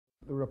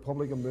the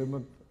Republican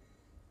movement,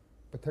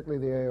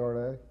 particularly the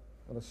ARA,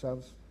 in a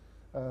sense,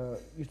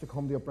 used to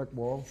come to a brick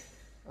wall,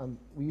 and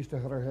we used to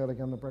hit our head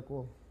against the brick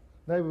wall.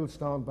 Now we will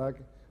stand back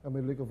and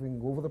we look if we can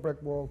go over the brick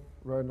wall,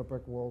 round the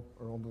brick wall,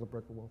 or under the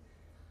brick wall.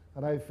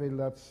 And I feel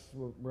that's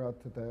what we're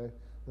at today,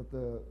 that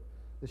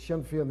the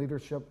Sinn Féin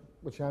leadership,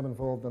 which I'm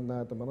involved in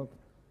now at the minute,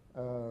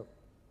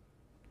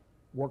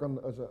 working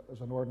as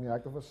an ordinary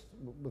activist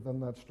within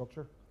that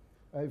structure,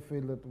 I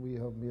feel that we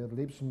have made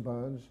leaps and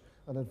bounds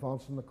in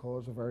advancing the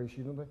cause of Irish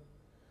unity,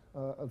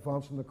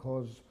 advancing the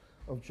cause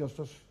of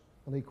justice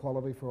and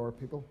equality for our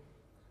people.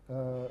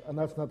 And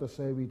that's not to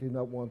say we do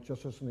not want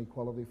justice and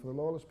equality for the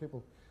lawless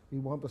people. We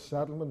want a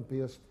settlement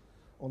based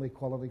on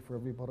equality for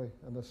everybody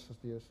in this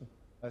situation.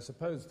 I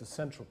suppose the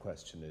central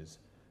question is,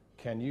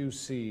 can you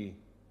see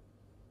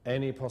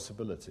any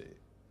possibility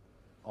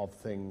of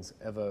things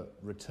ever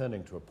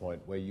returning to a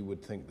point where you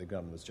would think the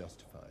gun was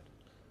justified?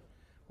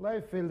 Well, I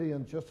feel the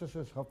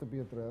injustices have to be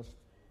addressed.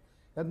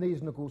 In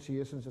these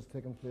negotiations that's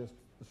taken place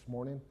this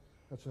morning,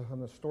 it's an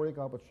historic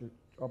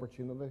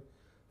opportunity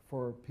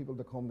for people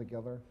to come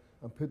together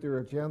and put their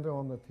agenda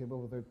on the table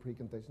without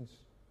preconditions.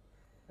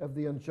 If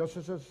the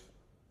injustices,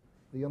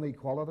 the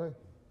inequality,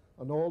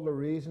 and all the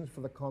reasons for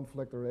the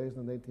conflict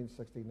arising in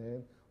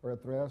 1969 are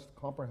addressed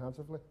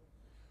comprehensively,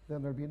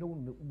 then there'll be no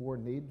more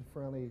need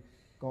for any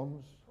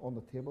guns on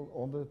the table,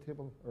 under the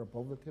table, or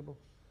above the table.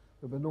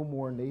 There'll be no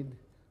more need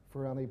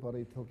for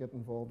anybody to get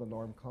involved in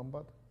armed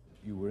combat.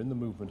 You were in the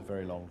movement a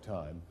very long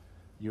time.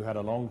 You had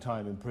a long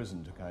time in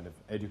prison to kind of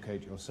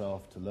educate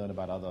yourself, to learn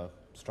about other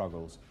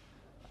struggles.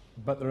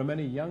 But there are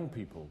many young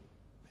people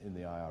in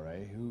the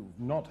IRA who've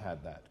not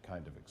had that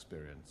kind of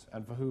experience,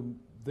 and for whom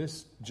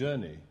this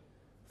journey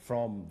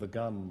from the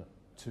gun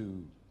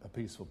to a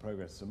peaceful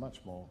progress is a much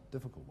more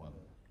difficult one.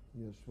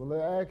 Yes,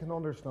 well, I can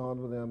understand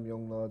where them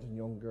young lads and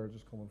young girls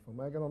is coming from.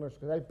 I can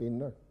understand. I've been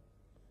there.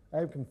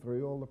 I've come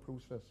through all the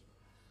process.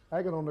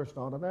 I can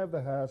understand, and I have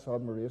the highest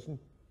admiration,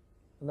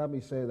 and let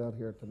me say that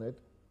here tonight,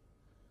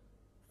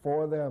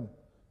 for them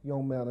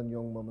young men and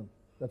young women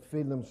that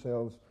feel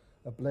themselves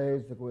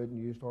obliged to go out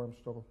and use armed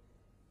struggle.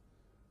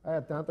 I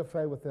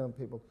identify with them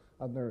people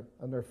and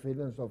their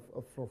feelings of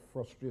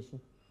frustration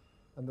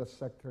in this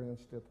sectarian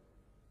state.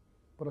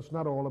 But it's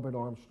not all about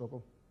armed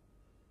struggle.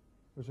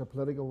 There's a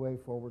political way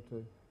forward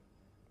too,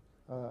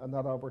 and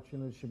that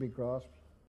opportunity should be grasped.